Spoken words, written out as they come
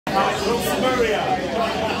What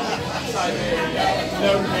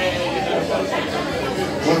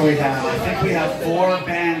do we have? I think we have 4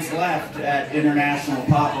 bands left at International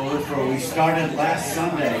Pop Overthrow. We started last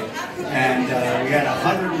Sunday, and we had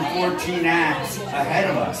 114 acts ahead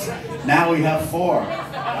of us. Now we have 4.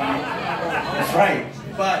 That's right.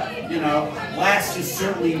 But, you know, last is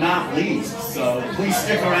certainly not least. So please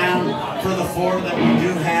stick around for the 4 that we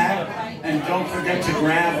do have. And don't forget to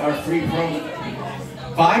grab our free program.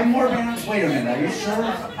 5 more bands? Wait a minute, are you sure?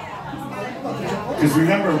 Because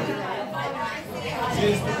remember,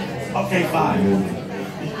 okay, 5.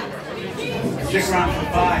 Stick around for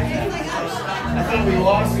 5. I thought we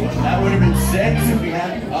lost one. That would have been 6 if we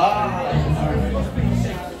hadn't.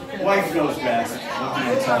 Wife knows best. What can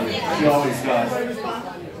I tell you? She always does.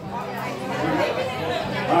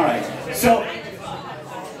 All right. So.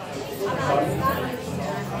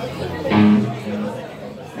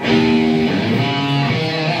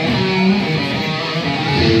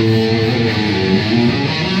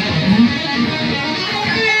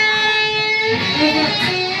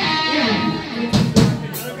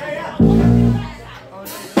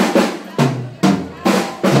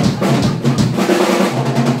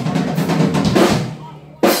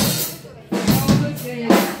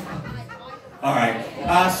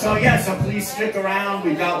 So please stick around.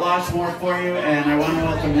 We've got lots more for you, and I want to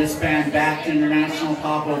welcome this band back to International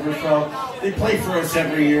Pop Overthrow. They play for us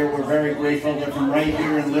every year. We're very grateful. They're from right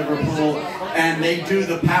here in Liverpool, and they do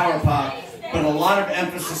the power pop, but a lot of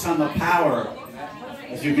emphasis on the power.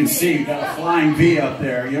 As you can see, you've got a flying V up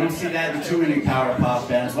there. You don't see that in too many power pop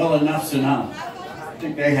bands. Well, enough's enough. I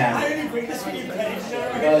think they have it.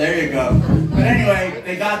 Oh, there you go. But anyway,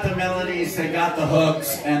 they got the melodies, they got the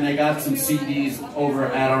hooks, and they got some CDs over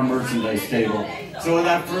at our merchandise table. So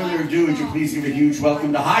without further ado, would you please give a huge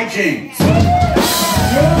welcome to HiJinx.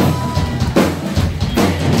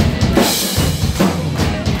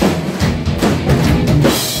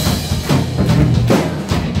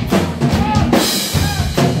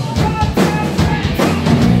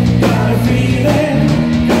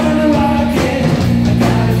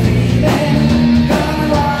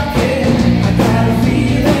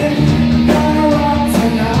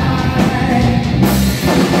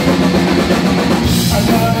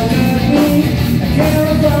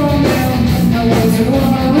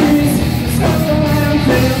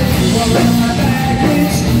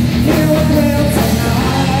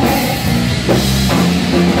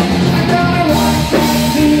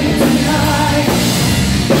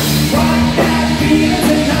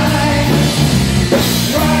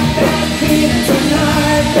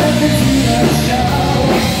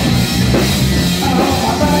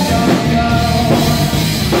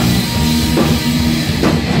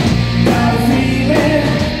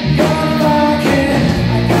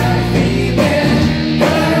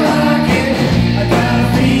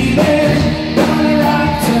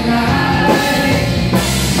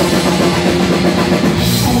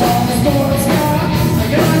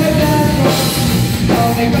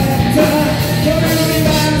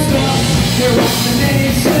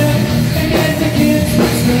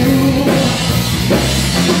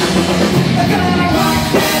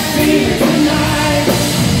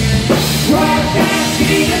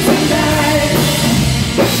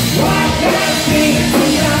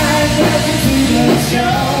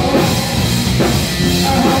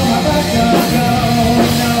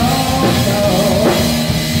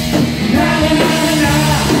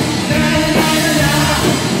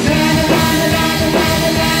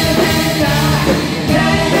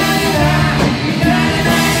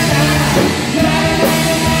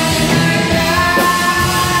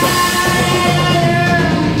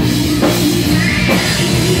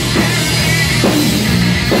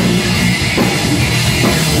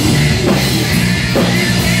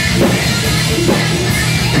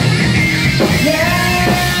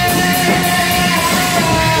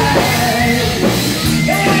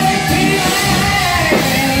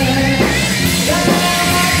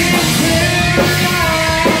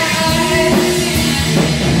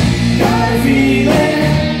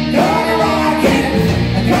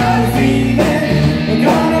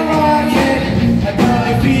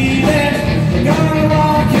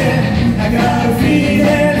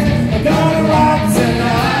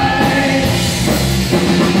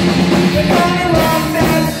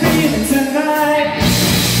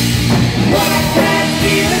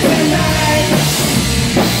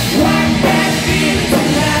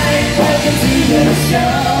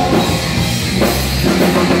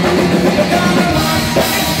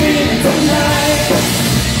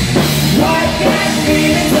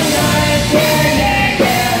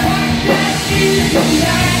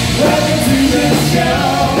 Welcome to the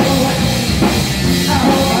show.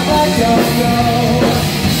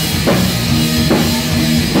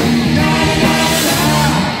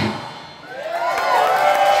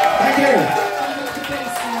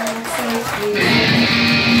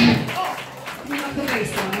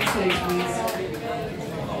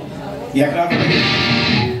 Yeah, but I've got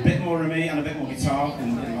a bit more of me and a bit more guitar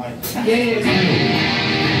and like... Yeah.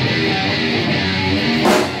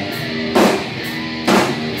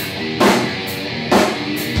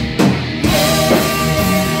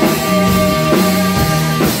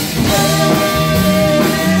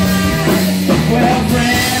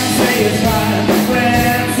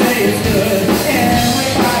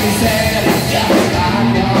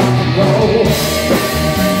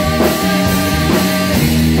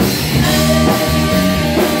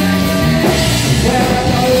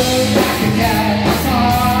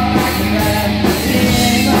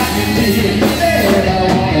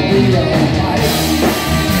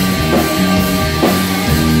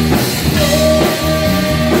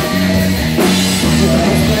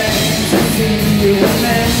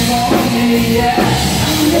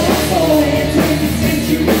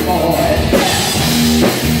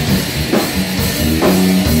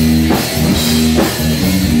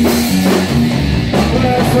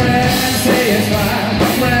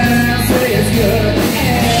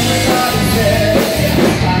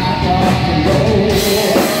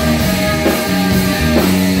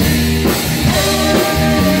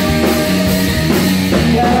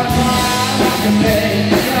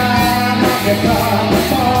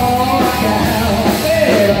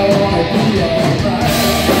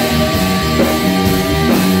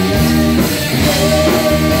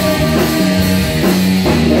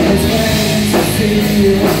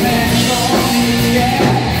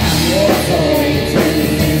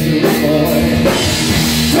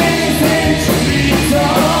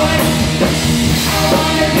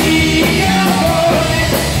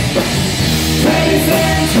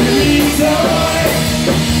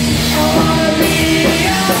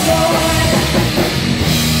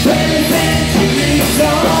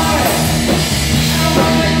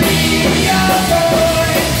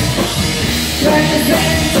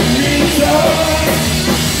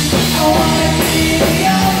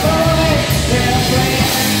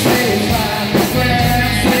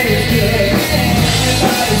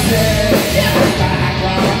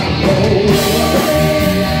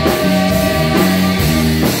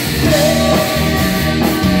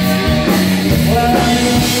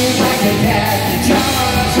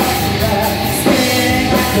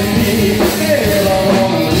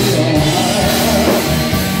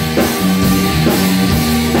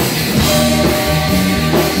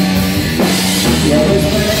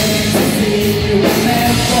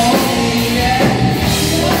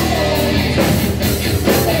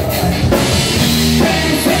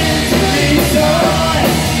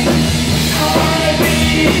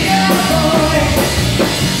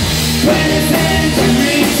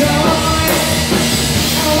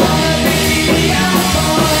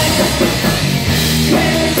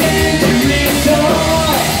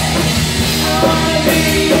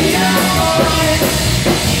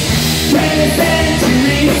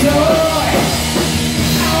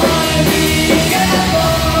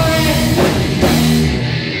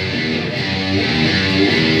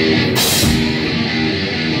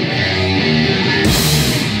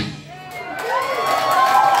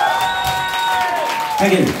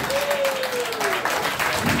 Thank you.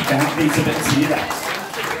 That beats a bit to you, that.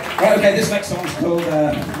 Right, okay, this next song's called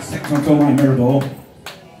My Mirror Ball.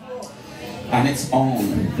 And it's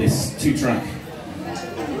on this 2-track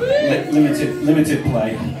limited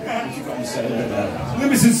play. What you got to say there?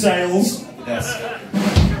 Limited sales. Yes.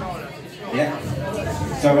 Yeah.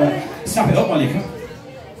 So snap it up while you can.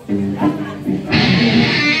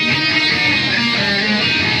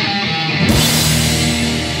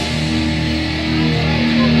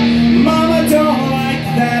 Mama don't like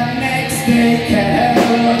that next day care.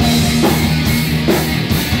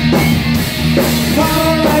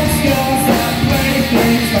 Mama likes girls that play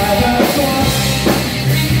things by the book.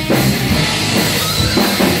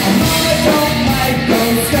 Mama don't like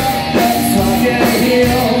those stuff that's on your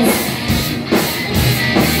heels.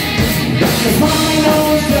 'Cause Mama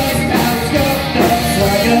knows just how stuff that's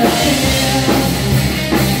like a feel.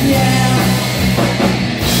 Yeah.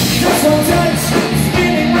 Just one touch,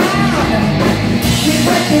 spinning round.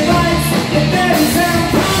 Reflecting lights, the very sound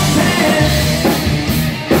pumping.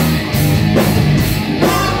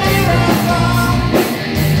 My mirror ball.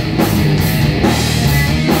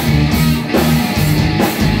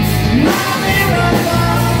 My mirror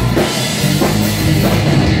ball.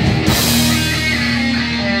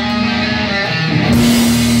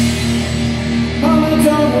 Mama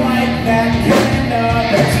don't like that kind of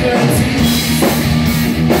expertise.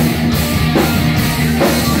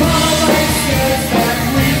 Mama likes skirts that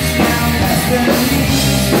reach down past the knees.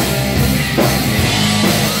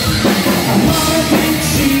 Mama thinks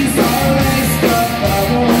she's always got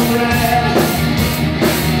bubble wrap.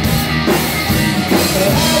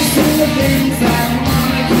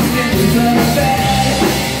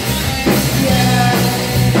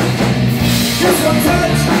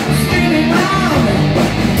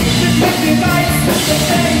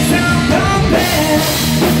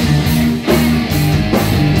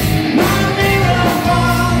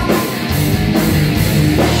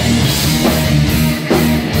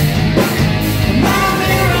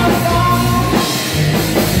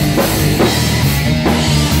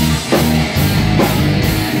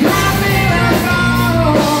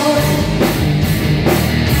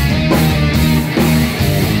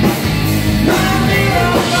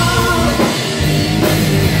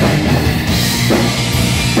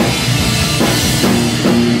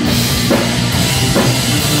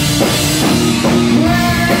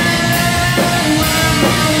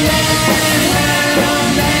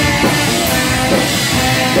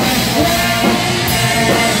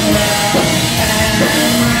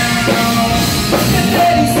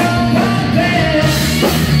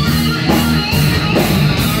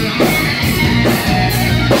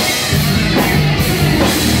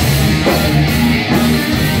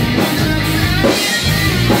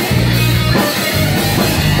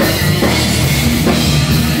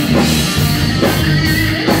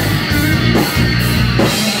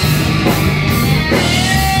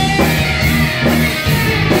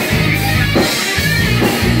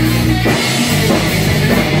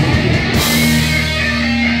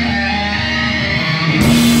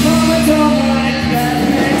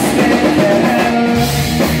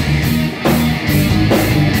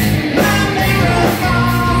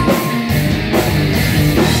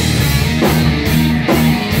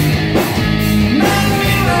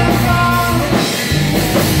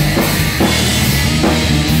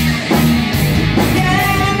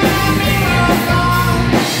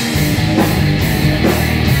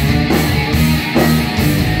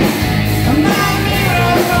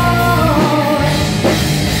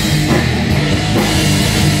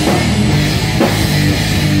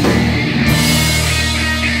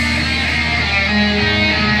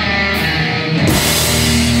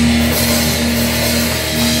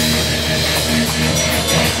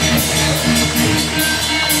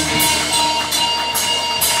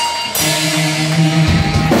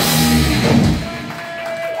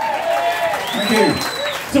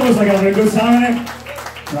 It's almost like having a good time, isn't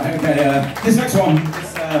it? Right, okay, this next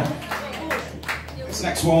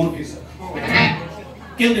one is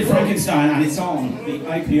Gilded Frankenstein, and it's on the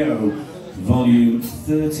IPO Volume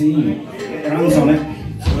 13. Get your hands on it.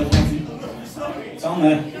 It's on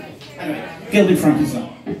there. Anyway, Gilded Frankenstein.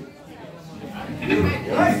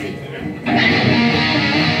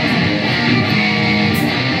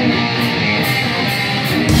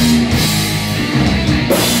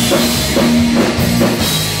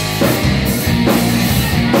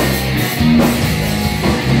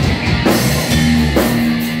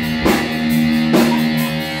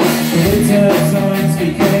 Bitter times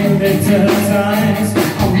became bitter times.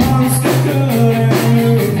 A monster couldn't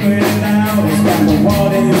move without us. But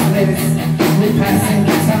what is this? We're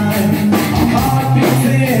passing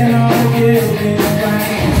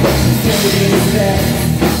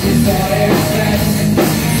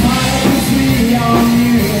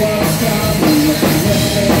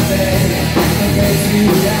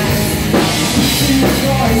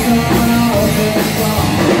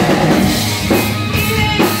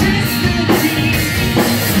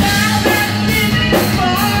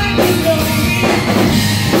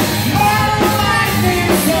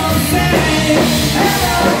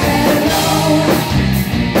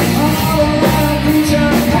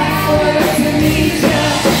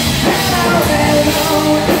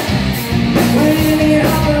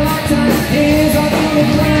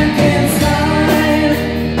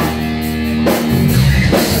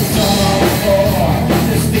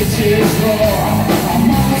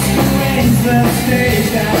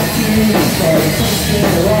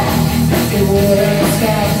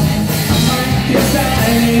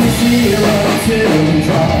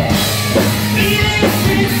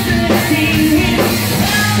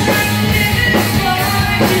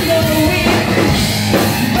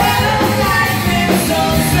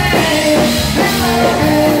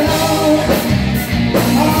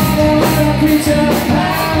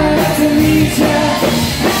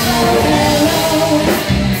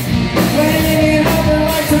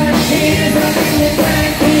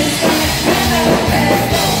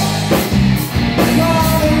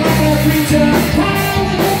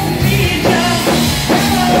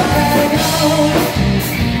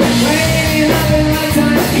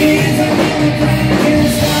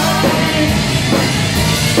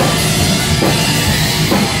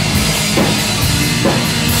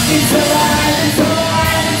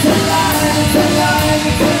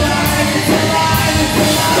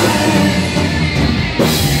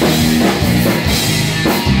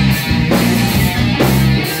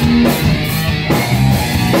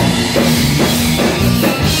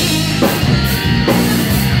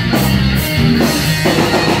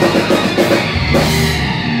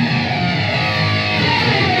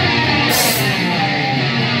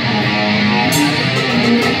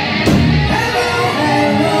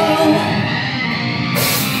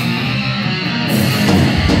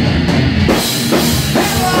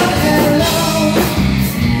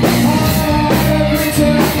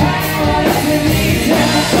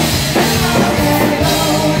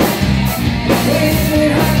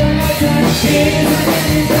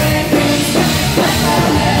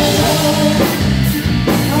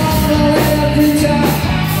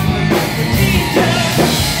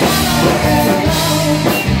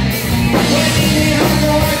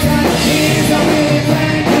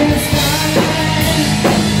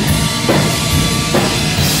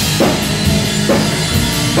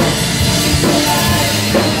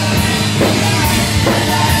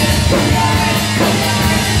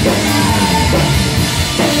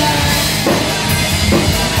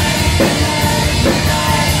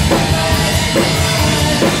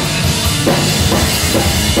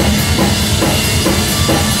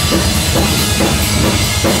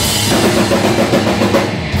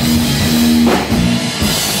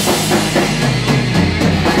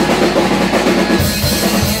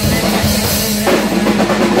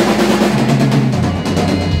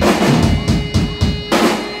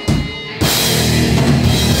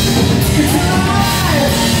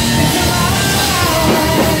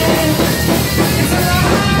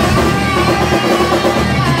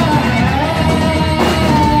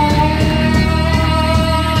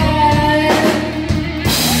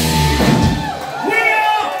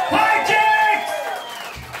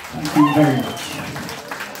Very much.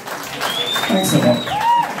 Thanks a lot.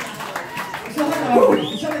 It's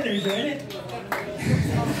not like they're enjoying it.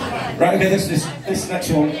 Right, okay, this next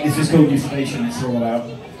one is just called New Station. It's all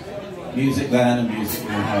about music then and music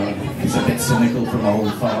now. It's a bit cynical from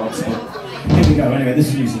old farts, but here we go. Anyway, this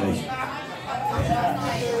is New Station.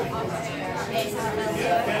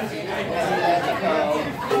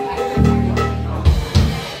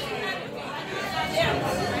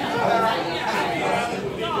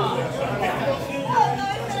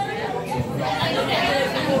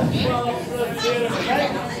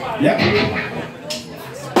 Yep.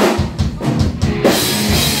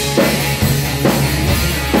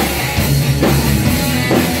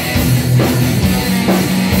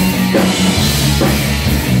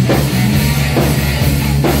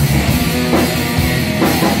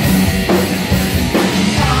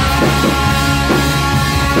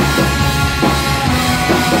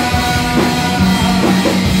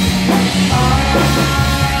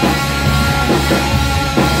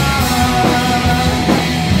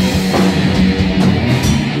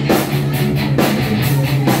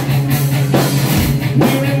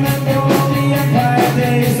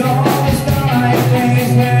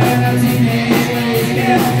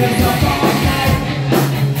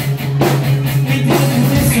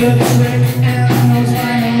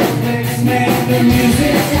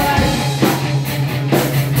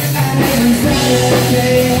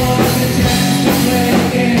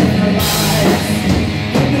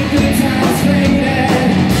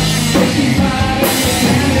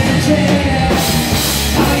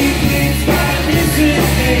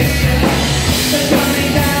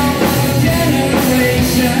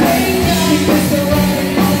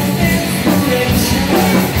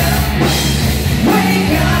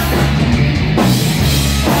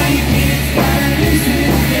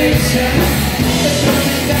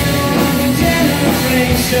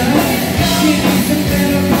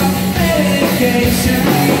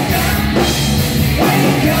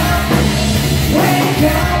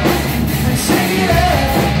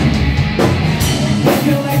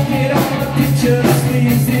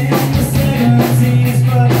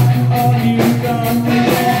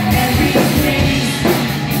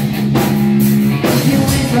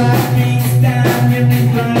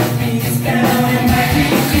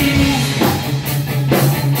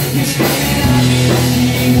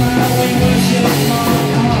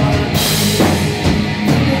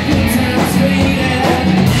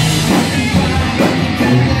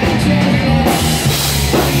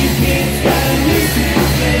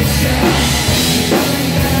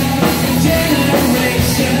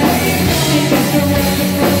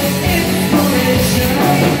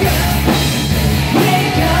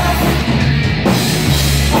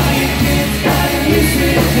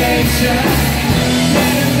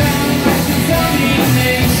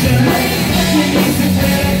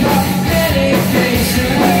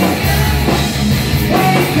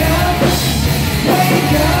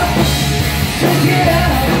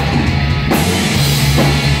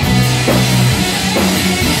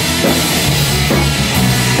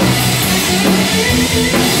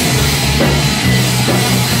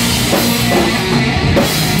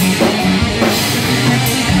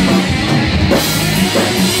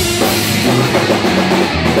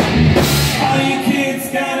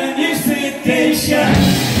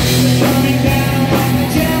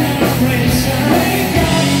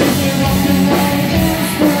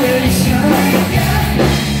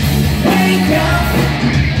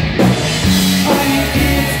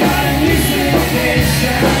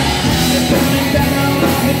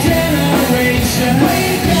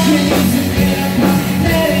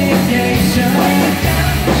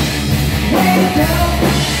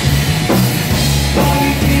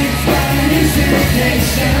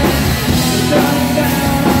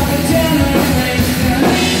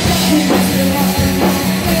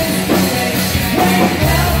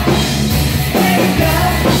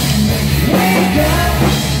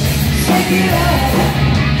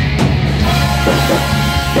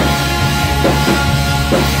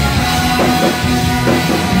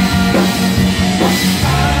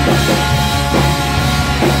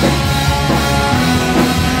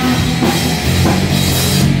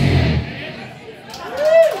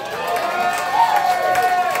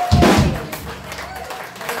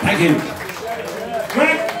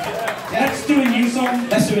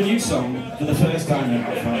 a new song for the first time in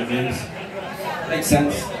about 5 years. Makes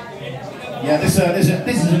sense. Yeah, this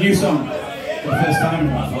is a new song for the first time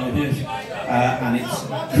in about 5 years, and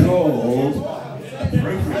it's called,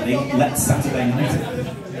 appropriately, Let's Saturday Night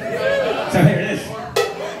It. So here it is.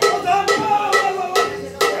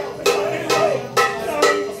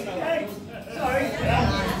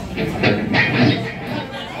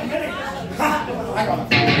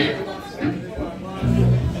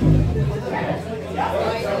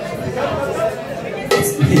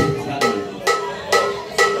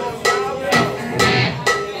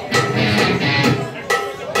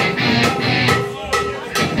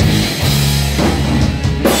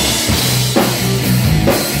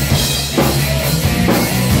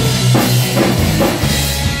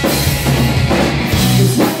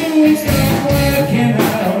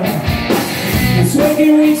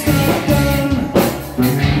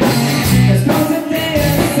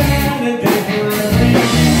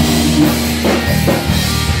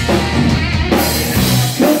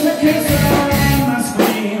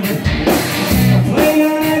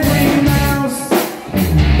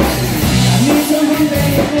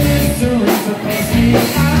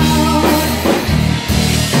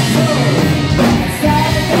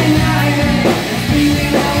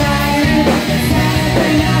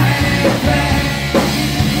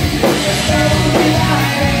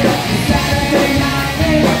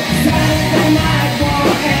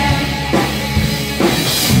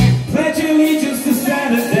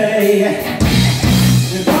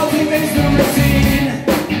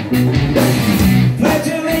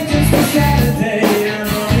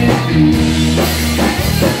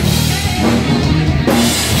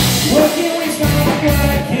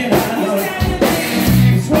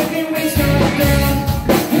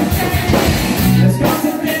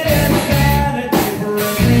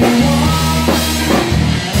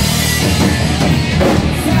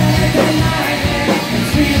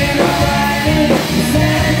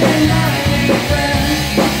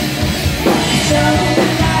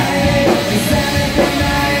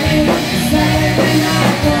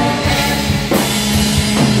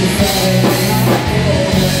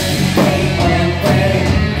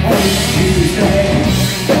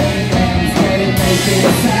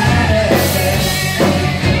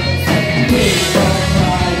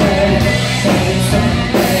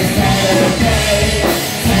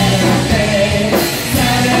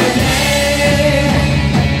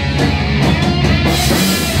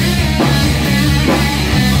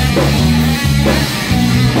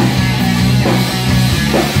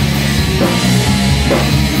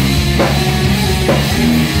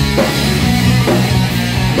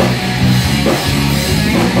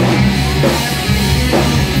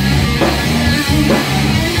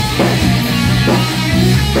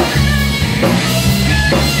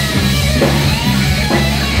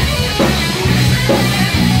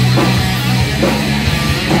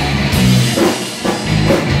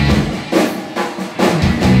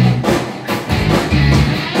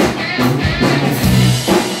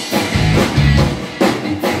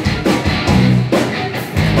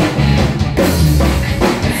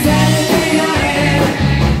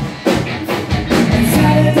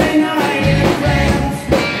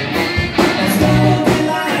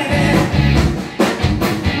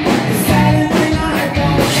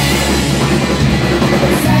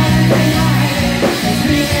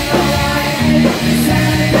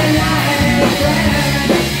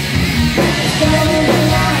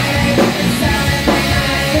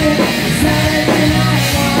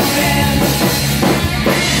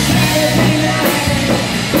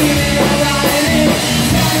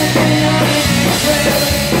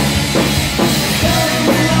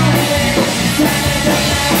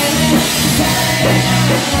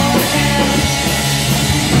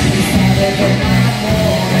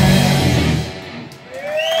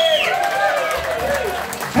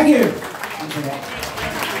 Thank you.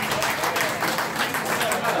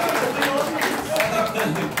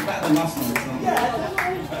 Better than last one.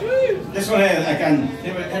 This one here again.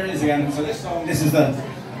 Here it is again. So this song, this is the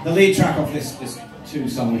lead track of this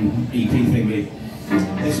 2-song EP thingy.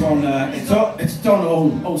 This one, it's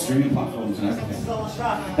on all streaming platforms and everything.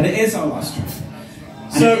 But it is our last track.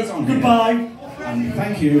 And So goodbye. Here. And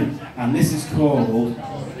thank you. And this is called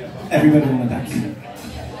Everybody Wanna Dance.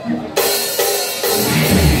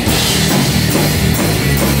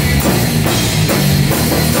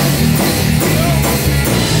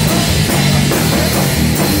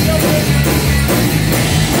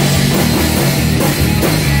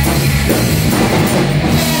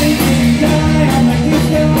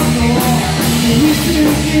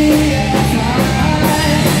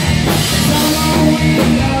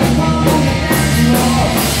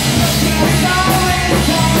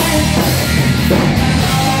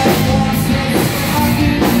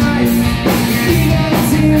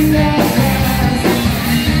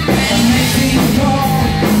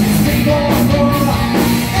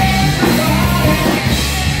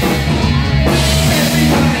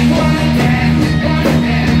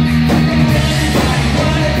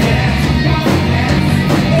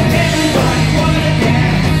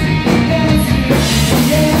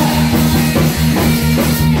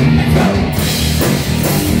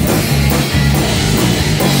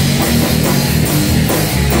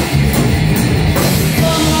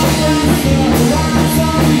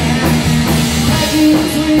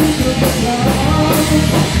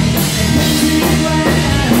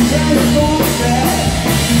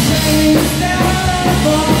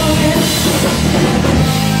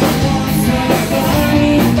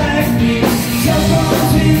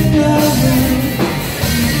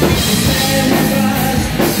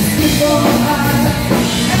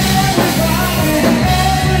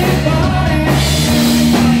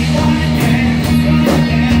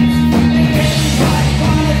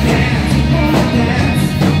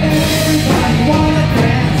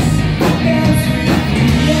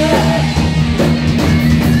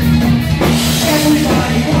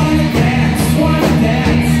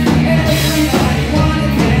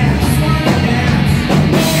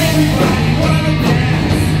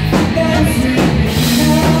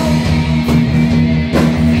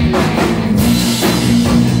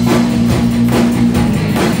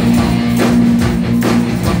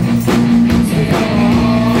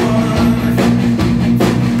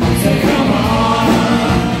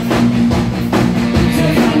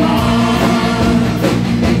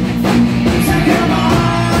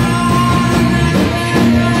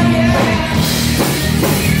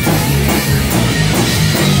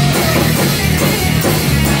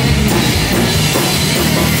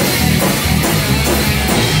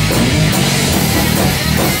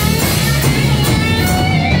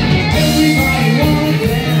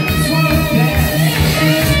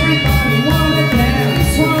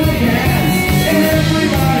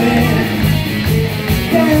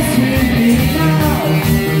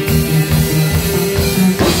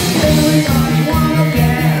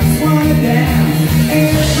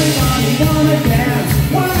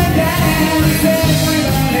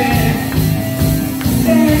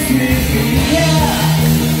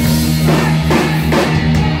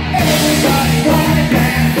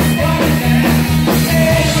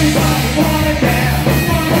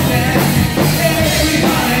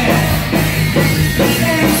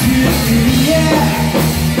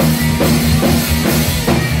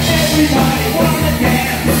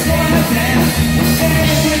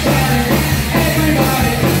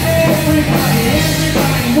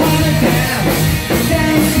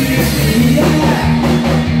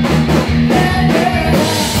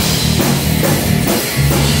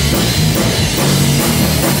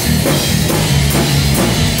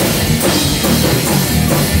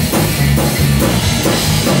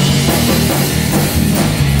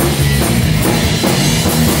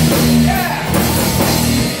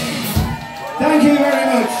 Thank you very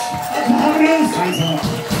much. Thanks a lot.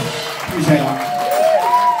 Appreciate that.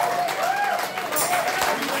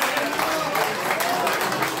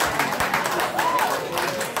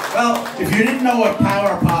 Well, if you didn't know what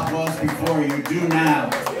power pop was before, you do now.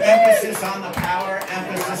 Emphasis on the power,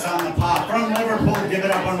 emphasis on the pop. From Liverpool, give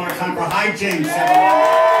it up one more time for HiJinx,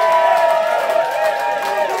 everyone.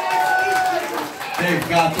 They've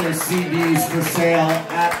got their CDs for sale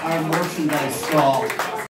at our merchandise stall.